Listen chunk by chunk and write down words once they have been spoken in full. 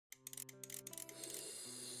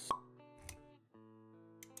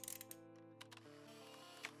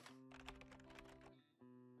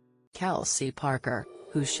Kelsey Parker,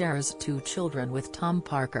 who shares 2 children with Tom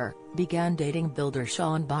Parker, began dating builder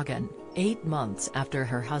Sean Bogan, 8 months after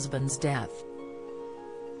her husband's death.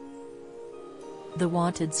 The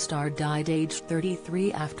Wanted star died aged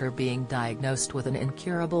 33 after being diagnosed with an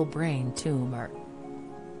incurable brain tumor.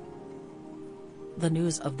 The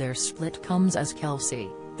news of their split comes as Kelsey,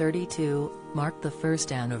 32, marked the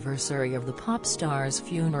first anniversary of the pop star's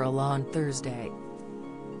funeral on Thursday.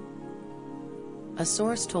 A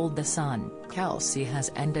source told The Sun, Kelsey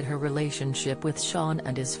has ended her relationship with Sean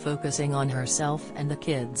and is focusing on herself and the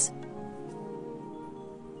kids.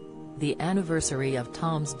 The anniversary of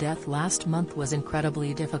Tom's death last month was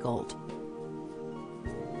incredibly difficult.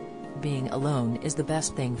 Being alone is the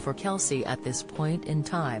best thing for Kelsey at this point in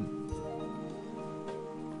time.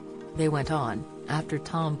 They went on, after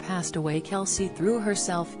Tom passed away Kelsey threw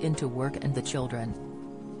herself into work and the children.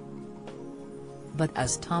 But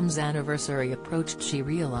as Tom's anniversary approached she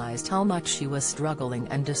realized how much she was struggling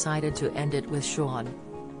and decided to end it with Sean.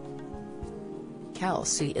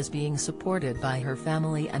 Kelsey is being supported by her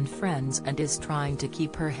family and friends and is trying to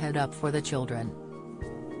keep her head up for the children.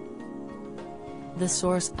 The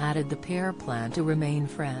source added the pair plan to remain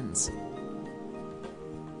friends.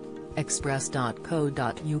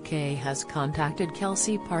 Express.co.uk has contacted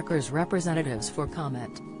Kelsey Parker's representatives for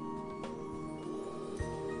comment.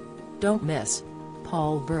 Don't miss.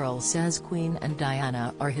 Paul Burrell says Queen and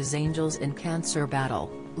Diana are his angels in cancer battle.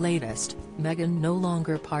 Latest, Meghan no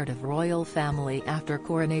longer part of royal family after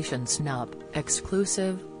coronation snub.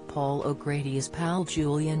 Exclusive, Paul O'Grady's pal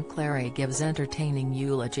Julian Clary gives entertaining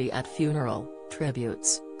eulogy at funeral.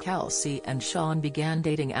 Tributes, Kelsey and Sean began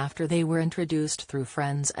dating after they were introduced through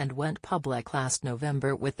friends and went public last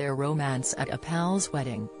November with their romance at a pal's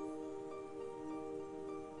wedding.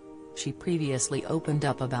 She previously opened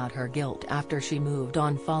up about her guilt after she moved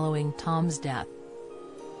on following Tom's death.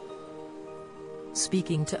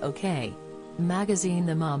 Speaking to OK! Magazine,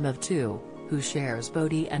 the mom of 2, who shares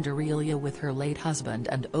Bodhi and Aurelia with her late husband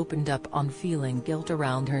and opened up on feeling guilt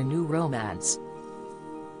around her new romance.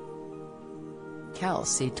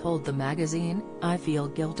 Kelsey told the magazine, I feel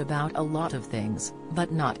guilt about a lot of things,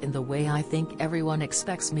 but not in the way I think everyone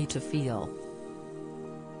expects me to feel.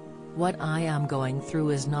 What I am going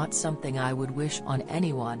through is not something I would wish on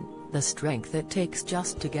anyone, the strength it takes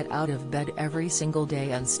just to get out of bed every single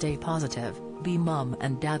day and stay positive, be mum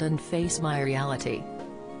and dad and face my reality.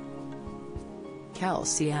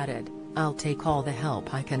 Kelsey added, I'll take all the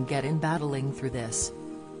help I can get in battling through this.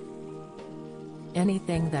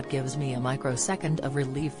 Anything that gives me a microsecond of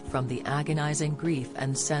relief from the agonizing grief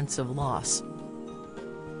and sense of loss.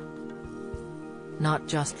 Not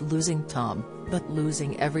just losing Tom, but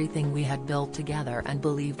losing everything we had built together and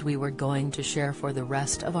believed we were going to share for the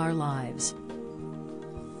rest of our lives.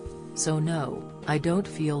 So no, I don't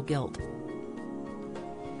feel guilt.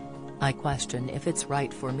 I question if it's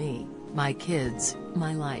right for me, my kids,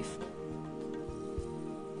 my life.